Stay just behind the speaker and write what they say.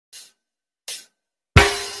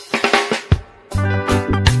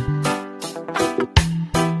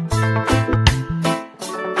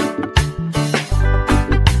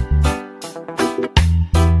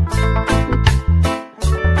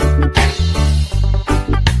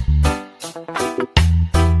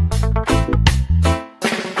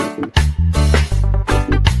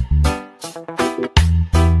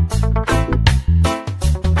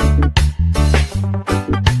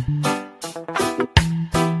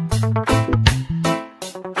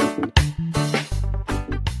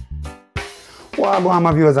Wagwan,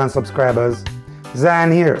 my viewers and subscribers,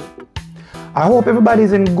 Zan here. I hope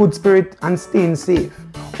everybody's in good spirit and staying safe.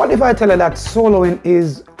 What if I tell you that soloing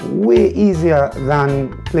is way easier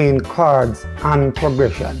than playing chords and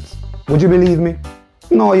progressions? Would you believe me?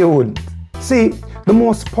 No, you wouldn't. See, the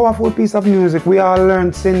most powerful piece of music we all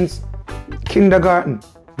learned since kindergarten.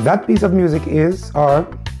 That piece of music is our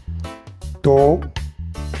do,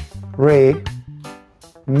 re,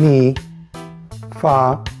 mi,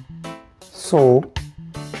 fa, so,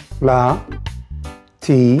 la,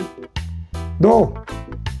 ti, do.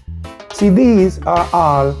 See, these are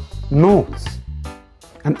all notes,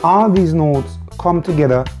 and all these notes come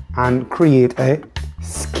together and create a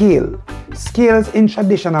scale. Scales in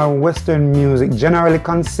traditional Western music generally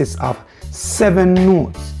consist of 7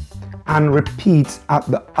 notes and repeats at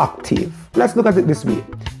the octave. Let's look at it this way.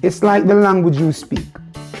 It's like the language you speak.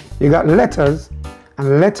 You got letters,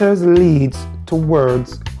 and letters leads to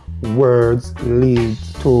words, words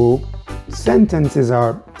leads to sentences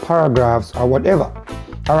or paragraphs or whatever.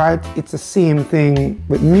 Alright, it's the same thing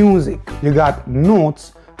with music. You got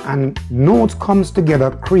notes, and notes comes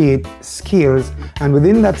together, create scales, and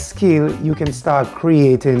within that scale you can start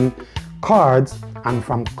creating chords, and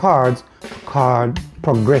from chords, chord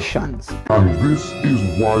progressions. And this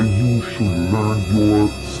is why you should learn your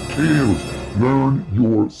scales. Learn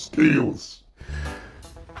your scales.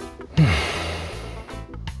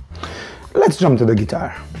 Let's jump to the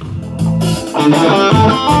guitar.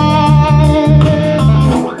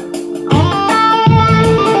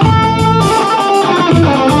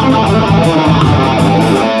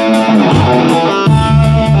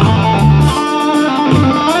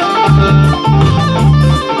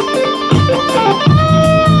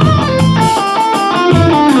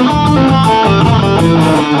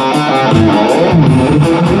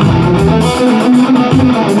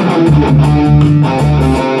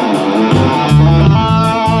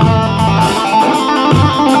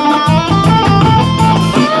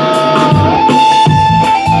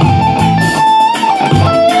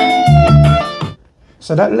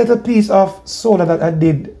 So that little piece of solo that I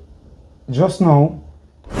did just now,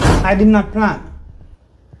 I did not plan,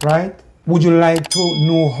 right? Would you like to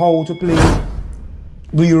know how to play?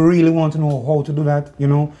 Do you really want to know how to do that? You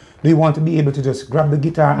know, do you want to be able to just grab the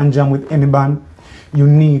guitar and jam with any band? You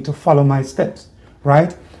need to follow my steps,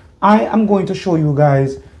 right? I am going to show you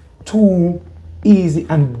guys 2 easy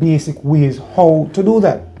and basic ways how to do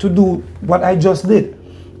that, to do what I just did.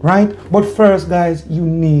 Right? But first, guys, you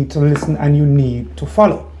need to listen and you need to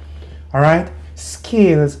follow. All right?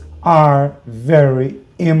 Scales are very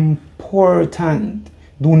important.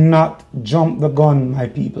 Do not jump the gun, my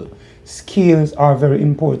people. Scales are very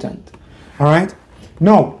important. All right?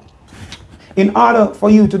 Now, in order for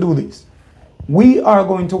you to do this, we are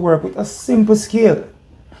going to work with a simple scale,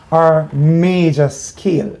 our major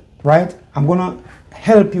scale. Right? I'm going to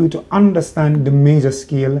help you to understand the major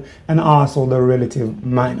scale and also the relative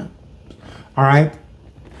minor. All right,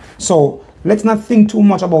 so let's not think too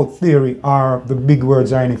much about theory or the big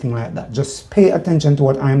words or anything like that. Just pay attention to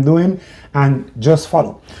what I'm doing and just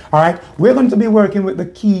follow. All right, we're going to be working with the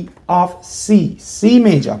key of C, C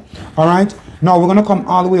major. All right, now we're going to come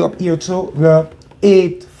all the way up here to the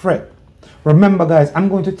 8th fret. Remember, guys, I'm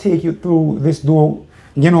going to take you through this door,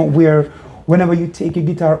 you know, where whenever you take your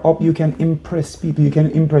guitar up, you can impress people, you can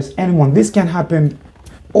impress anyone. This can happen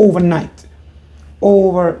overnight.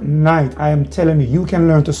 Overnight, I am telling you, you can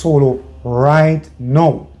learn to solo right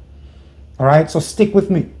now. All right, so stick with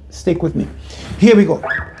me. Stick with me. Here we go.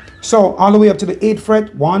 So all the way up to the 8th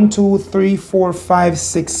fret. 1, 2, 3, 4, 5,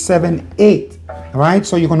 6, 7, 8. All right,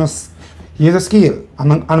 so you're gonna, here's a scale.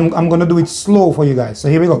 I'm gonna do it slow for you guys. So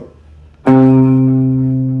here we go.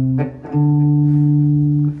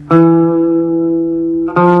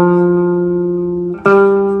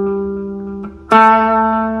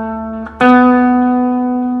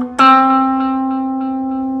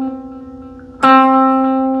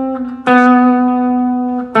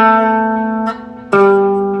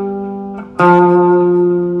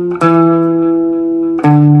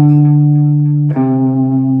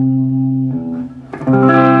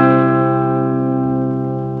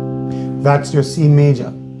 That's your C major.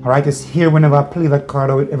 All right, it's here whenever I play that chord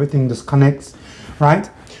out, everything just connects, right?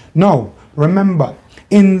 Now, remember,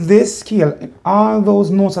 in this scale, in all those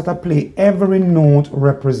notes that I play, every note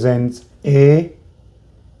represents a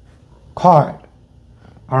chord.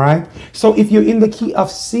 All right, so if you're in the key of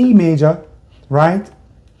C major, right?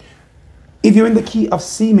 If you're in the key of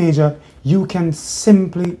C major, you can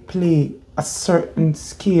simply play a certain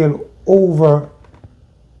scale over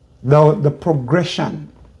the progression.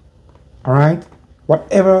 All right,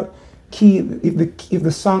 whatever key, if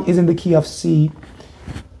the song is in the key of C,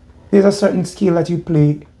 there's a certain scale that you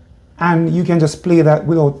play, and you can just play that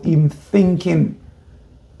without even thinking,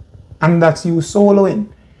 and that's you soloing.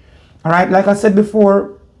 All right, like I said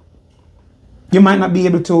before, you might not be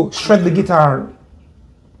able to shred the guitar,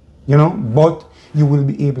 you know, but you will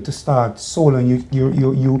be able to start soloing.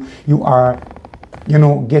 You are, you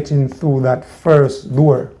know, getting through that first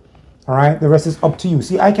door. All right, the rest is up to you.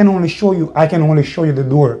 See, I can only show you the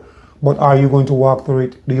door, but are you going to walk through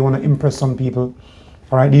it? Do you want to impress some people?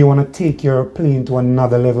 All right, do you want to take your playing to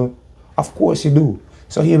another level? Of course you do.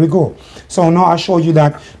 So here we go. So now I showed you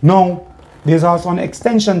that. Now there's also an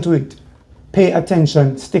extension to it. Pay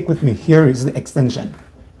attention, stick with me. Here is the extension.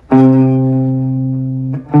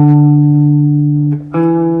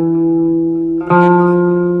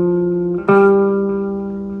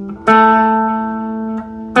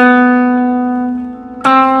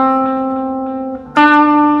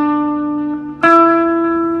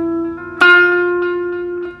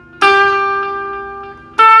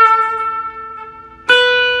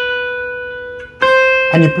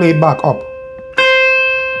 And you play it back up.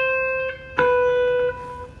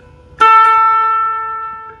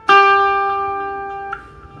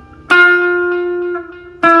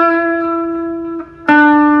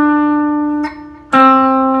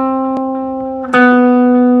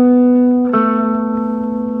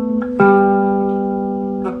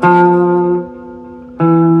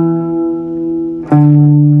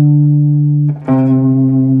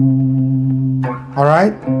 All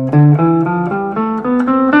right.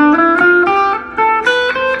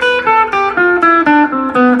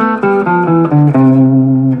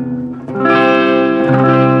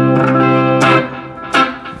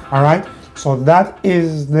 All right, so that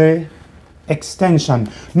is the extension.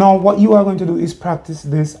 Now what you are going to do is practice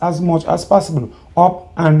this as much as possible,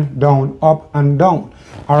 up and down, up and down.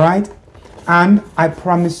 All right, and I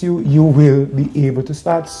promise you, you will be able to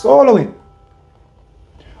start soloing.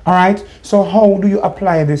 All right, so how do you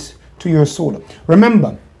apply this to your solo?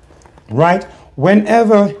 Remember, right,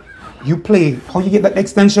 whenever you play, how you get that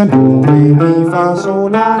extension? Do, re, mi, fa, sol,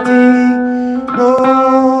 la, ti,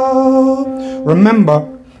 do. Remember,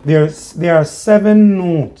 there are 7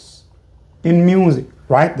 notes in music,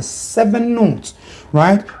 right? The 7 notes,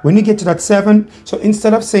 right? When you get to that 7, so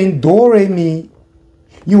instead of saying do, re, mi,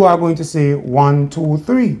 you are going to say 1, 2,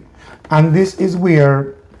 3. And this is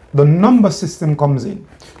where the number system comes in.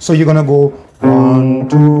 So you're gonna go 1,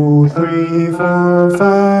 2, 3, 4,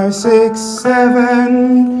 5, 6,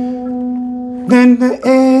 7. Then the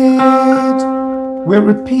 8, where it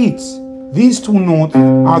repeats. These 2 notes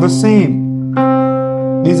are the same.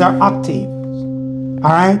 These are octaves.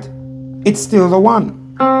 All right, it's still the 1,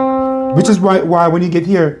 which is why when you get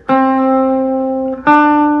here,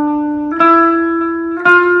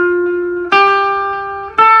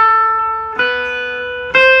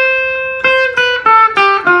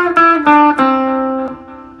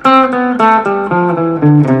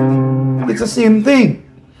 it's the same thing.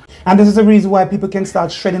 And this is the reason why people can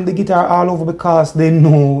start shredding the guitar all over, because they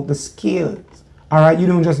know the scales. All right, you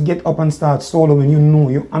don't just get up and start soloing. You know,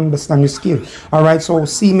 you understand your skill. All right, so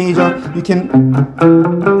C major, you can.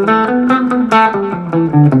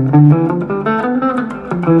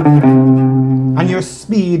 And your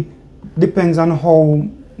speed depends on how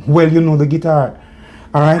well you know the guitar.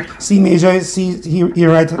 All right, C major is C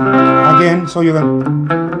here right again. So you're gonna.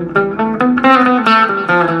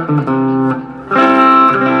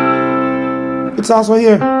 It's also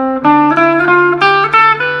here.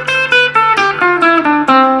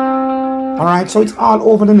 All right, so it's all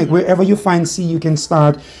over the neck. Wherever you find C, you can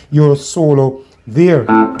start your solo there.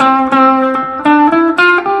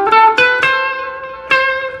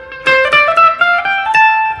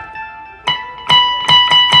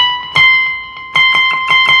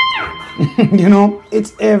 You know,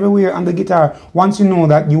 it's everywhere on the guitar. Once you know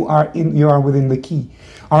that you are within the key.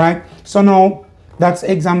 All right, so now that's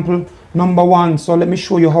example number 1. So let me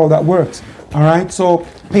show you how that works. All right, so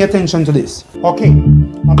pay attention to this. Okay,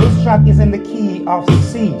 now this track is in the key of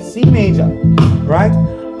C major, right?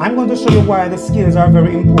 I'm going to show you why the scales are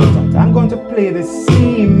very important. I'm going to play the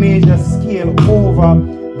C major scale over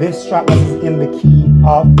this track that is in the key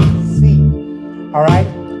of C. All right,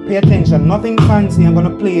 pay attention, nothing fancy. I'm going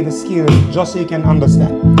to play the scale just so you can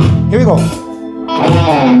understand. Here we go.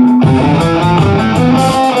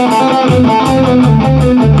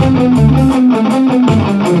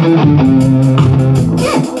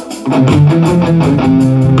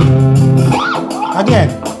 Again.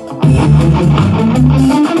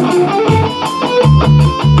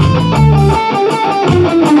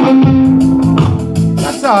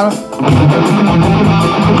 That's all.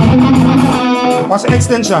 What's the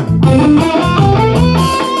extension?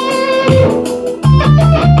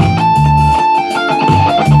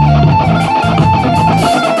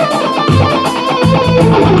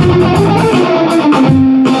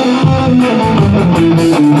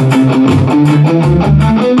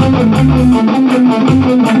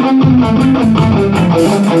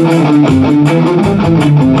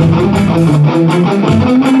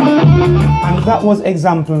 That was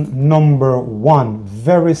example number 1.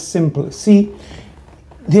 Very simple. See,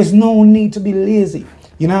 there's no need to be lazy.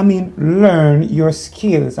 You know what I mean? Learn your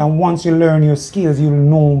skills, and once you learn your skills, you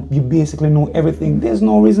basically know everything. There's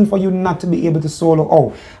no reason for you not to be able to solo.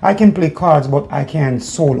 Oh, I can play chords, but I can't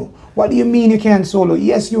solo. What do you mean you can't solo?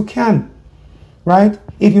 Yes, you can. Right?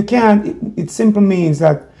 If you can't, it simply means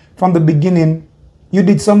that from the beginning, you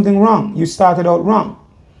did something wrong. You started out wrong.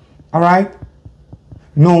 All right?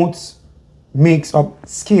 Notes makes up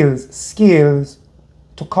scales. Scales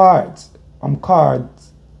to chords. From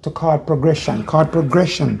chords to chord progression. Chord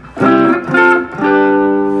progression.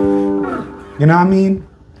 You know what I mean?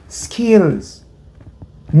 Scales.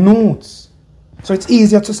 Notes. So it's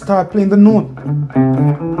easier to start playing the note.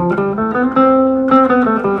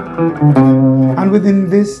 And within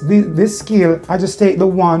this scale, I just take the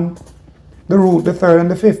 1, the root, the 3rd, and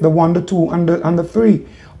the 5th. The 1, the 2, and the 3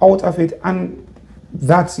 out of it. And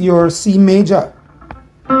that's your C major.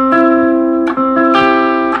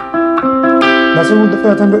 That's the root, the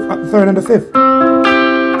 3rd, and the 5th.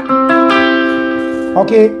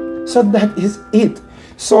 Okay, so that is it.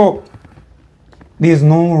 So there's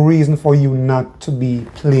no reason for you not to be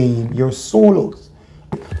playing your solos.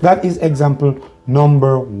 That is example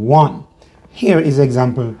number 1. Here is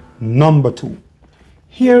example number 2.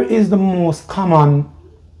 Here is the most common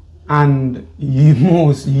and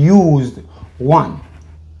most used one,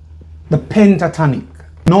 the pentatonic.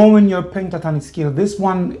 Knowing your pentatonic scale, this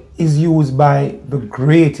one is used by the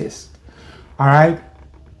greatest. All right,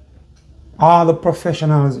 all the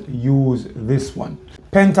professionals use this one.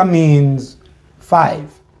 Penta means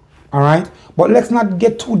 5. All right, but let's not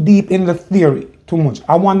get too deep in the theory too much.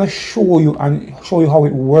 I want to show you how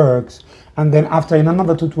it works, and then after, in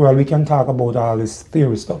another tutorial, we can talk about all this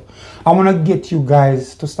theory stuff. I want to get you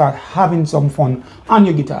guys to start having some fun on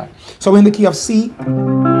your guitar. So in the key of C,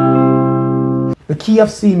 the key of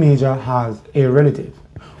C major has a relative.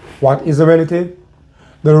 What is a relative?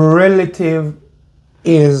 The relative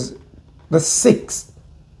is the 6th.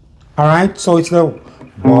 All right, so it's the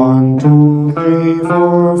 1, 2, 3,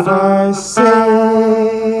 4, 5,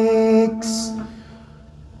 6.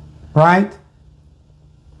 Right?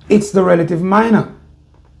 It's the relative minor.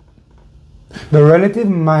 The relative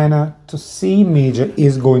minor to C major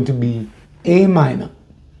is going to be A minor.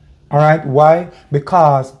 All right, why?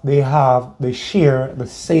 Because they share the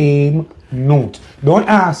same note. Don't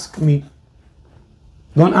ask me.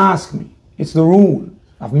 Don't ask me. It's the rule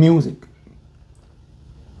of music.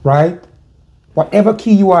 Right? Whatever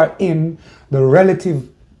key you are in, the relative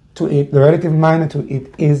to it, the relative minor to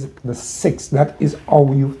it is the 6th. That is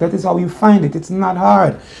how you find it. It's not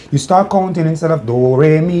hard. You start counting instead of do,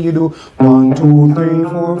 re, mi, you do 1, 2, 3,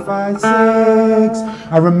 4, 5, 6.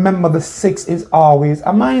 I remember the 6 is always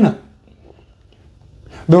a minor.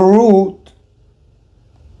 The root,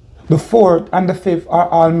 the 4th, and the 5th are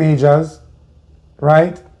all majors,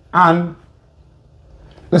 right? And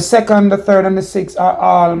the 2nd, the 3rd, and the 6th are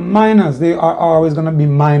all minors. They are always going to be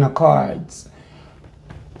minor chords.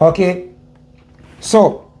 Okay,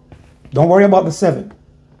 so don't worry about the 7th.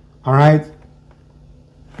 All right,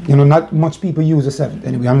 you know, not much people use the 7th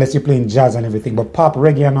anyway, unless you're playing jazz and everything. But pop,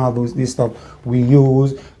 reggae, and all this stuff, we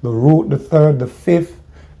use the root, the 3rd, the 5th,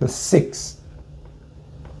 the 6th.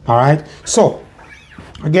 All right, so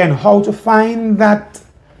again, how to find that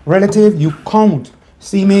relative? You count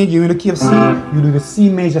C major, you're in the key of C, you do the C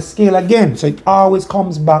major scale again. So it always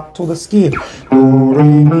comes back to the scale. Do, re,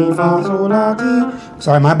 mi, fa, sol, la, ti.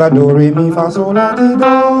 Sorry, my bad. Do, re, mi, fa, sol, la, ti,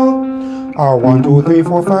 do. Or 1, 2, 3,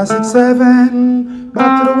 4, 5, 6, 7.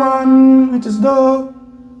 Back to the 1, which is do.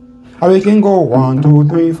 Or we can go 1, 2,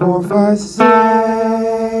 3, 4, 5, 6.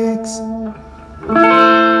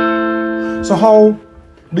 So how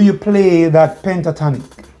do you play that pentatonic?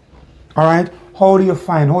 All right. How do you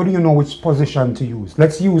know which position to use?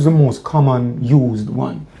 Let's use the most common used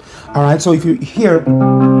one. All right, so if you hear,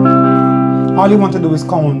 all you want to do is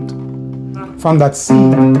count from that C,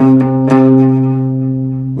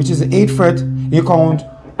 which is the 8th fret. You count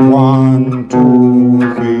 1,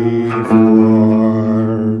 2, 3,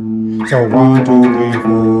 4. So 1, 2, 3,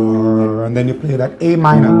 4, and then you play that A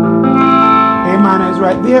minor. A minor is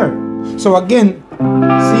right there. So again,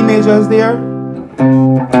 C major is there.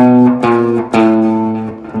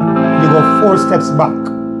 4 4 steps back.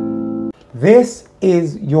 This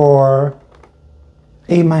is your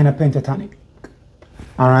A minor pentatonic.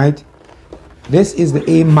 All right. This is the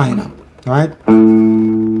A minor. All right.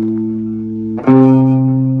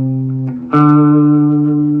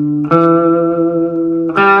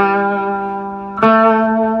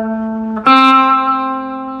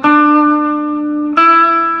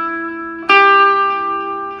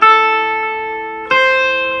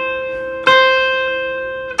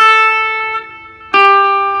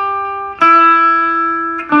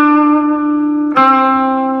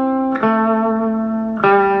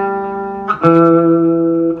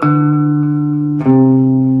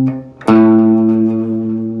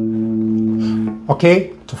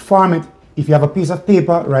 Okay, to form it, if you have a piece of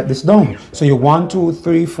paper, write this down. So you 1, 2,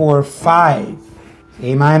 3, 4, 5.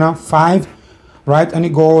 A minor, 5, right? And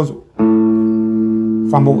it goes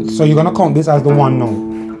from both. So you're gonna count this as the 1 now.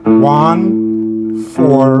 1,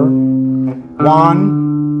 4,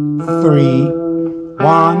 1, 3,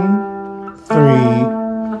 1, 3,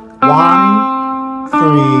 1,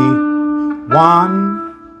 3,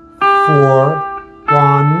 1, 4,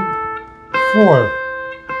 1, 4.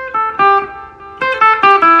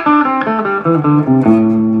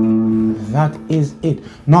 That is it.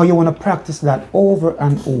 Now you want to practice that over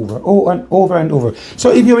and over, and over. So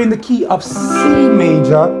if you're in the key of C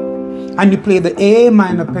major and you play the A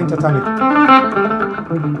minor pentatonic,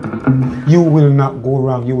 you will not go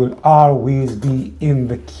wrong. You will always be in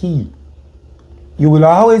the key. You will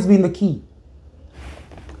always be in the key.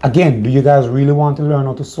 Again, do you guys really want to learn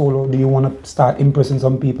how to solo? Do you want to start impressing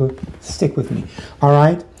some people? Stick with me. All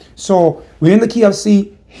right. So we're in the key of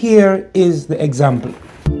C. Here is the example.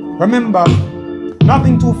 Remember,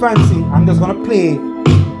 nothing too fancy. I'm just gonna play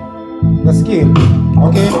the scale.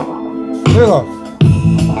 Okay? Here we go.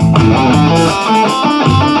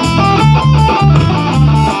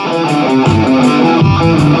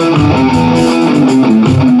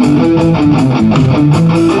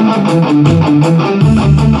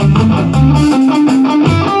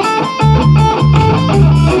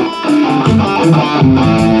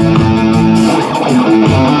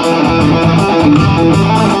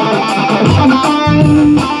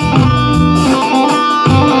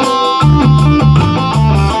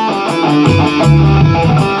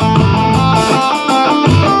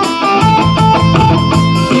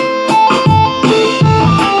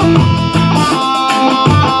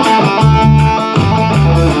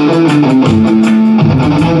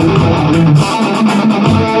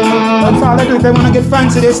 If they want to get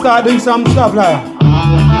fancy, they start doing some stuff like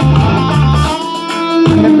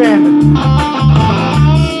in the band.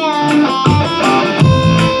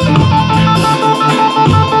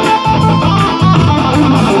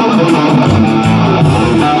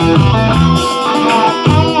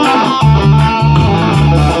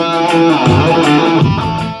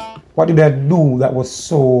 What did I do that was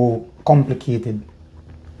so complicated?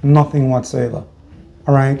 Nothing whatsoever.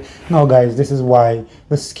 Alright, now guys, this is why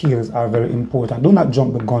the skills are very important. Do not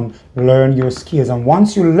jump the gun. Learn your skills, and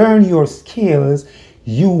once you learn your skills,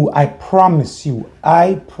 I promise you,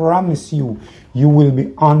 you will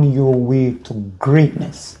be on your way to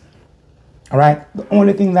greatness. Alright, the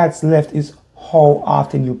only thing that's left is how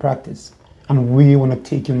often you practice and where you want to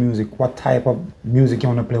take your music, what type of music you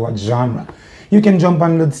want to play, what genre. You can jump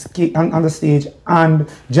on the stage and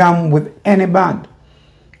jam with any band.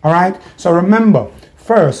 Alright, so remember,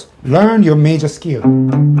 first, learn your major scale.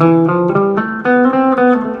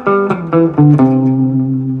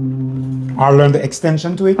 Or learn the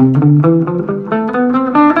extension to it.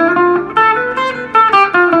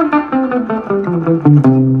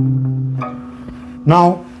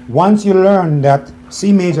 Now, once you learn that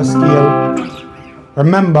C major scale,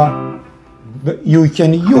 remember that you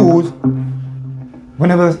can use,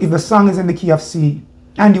 if the song is in the key of C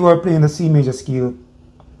and you are playing the C major scale,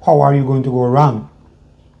 how are you going to go wrong?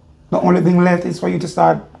 The only thing left is for you to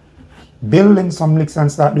start building some licks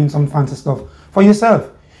and start doing some fancy stuff for yourself.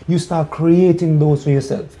 You start creating those for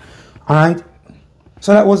yourself. Alright?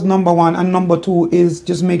 So that was number 1. And number 2 is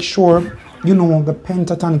just make sure you know the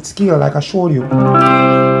pentatonic scale like I showed you.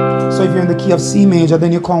 So if you're in the key of C major,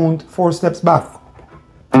 then you count 4 steps back.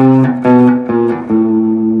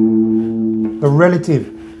 The relative.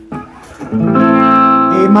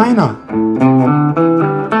 A minor.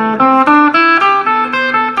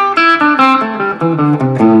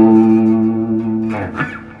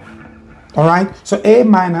 Alright, so A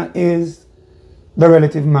minor is the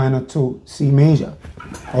relative minor to C major.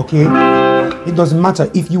 Okay, it doesn't matter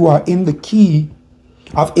if you are in the key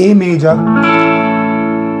of A major,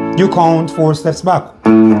 you count 4 steps back.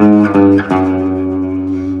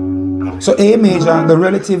 So A major, the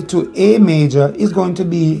relative to A major is going to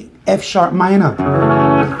be F sharp minor.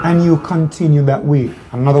 And you continue that way.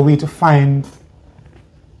 Another way to find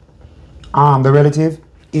the relative,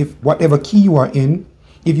 if whatever key you are in,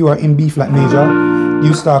 if you are in B flat major,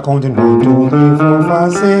 you start counting 1, 2, 3, 4,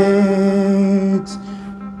 5, 6.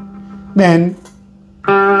 Then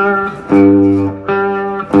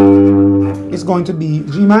it's going to be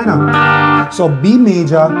G minor. So B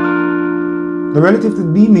major, the relative to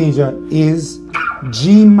B major is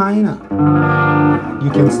G minor. You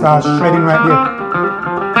can start shredding right there.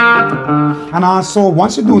 And also,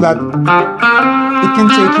 once you do that, it can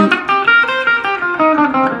take you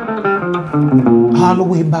all the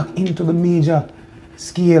way back into the major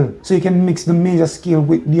scale. So you can mix the major scale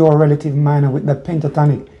with your relative minor with the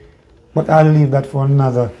pentatonic. But I'll leave that for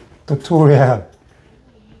another tutorial.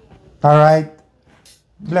 Alright?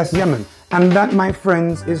 Bless you, man. And that, my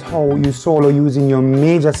friends, is how you solo using your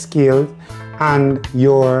major scale and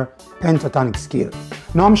your pentatonic scale.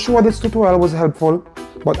 Now, I'm sure this tutorial was helpful,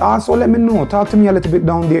 but also let me know. Talk to me a little bit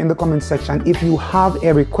down there in the comment section. If you have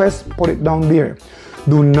a request, put it down there.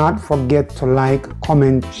 Do not forget to like,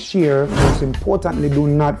 comment, share. Most importantly, do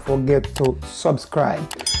not forget to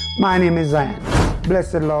subscribe. My name is Zion.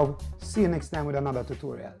 Blessed love. See you next time with another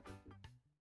tutorial.